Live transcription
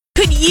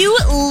you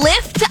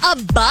lift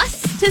a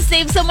bus to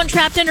save someone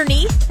trapped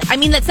underneath? I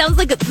mean, that sounds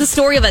like the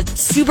story of a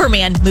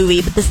Superman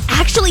movie, but this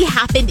actually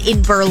happened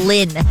in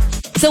Berlin.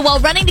 So while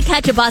running to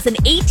catch a bus, an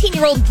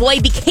 18-year-old boy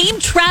became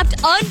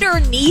trapped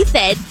underneath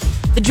it.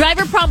 The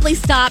driver promptly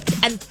stopped,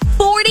 and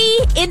 40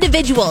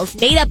 individuals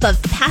made up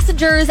of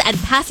passengers and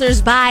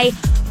passersby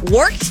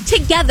worked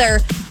together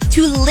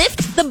to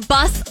lift the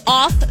bus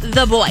off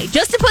the boy.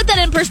 Just to put that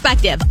in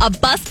perspective, a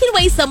bus can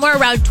weigh somewhere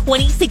around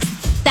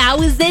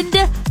 26,000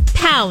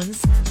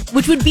 pounds,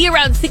 which would be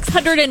around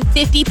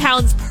 650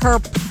 pounds per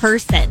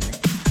person.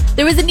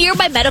 There was a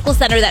nearby medical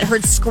center that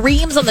heard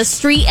screams on the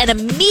street and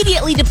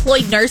immediately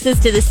deployed nurses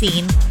to the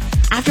scene.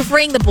 After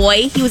freeing the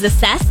boy, he was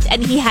assessed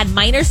and he had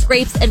minor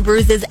scrapes and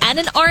bruises and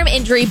an arm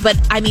injury, but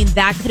I mean,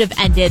 that could have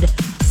ended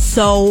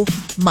so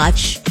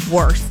much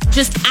worse.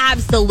 Just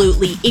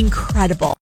absolutely incredible.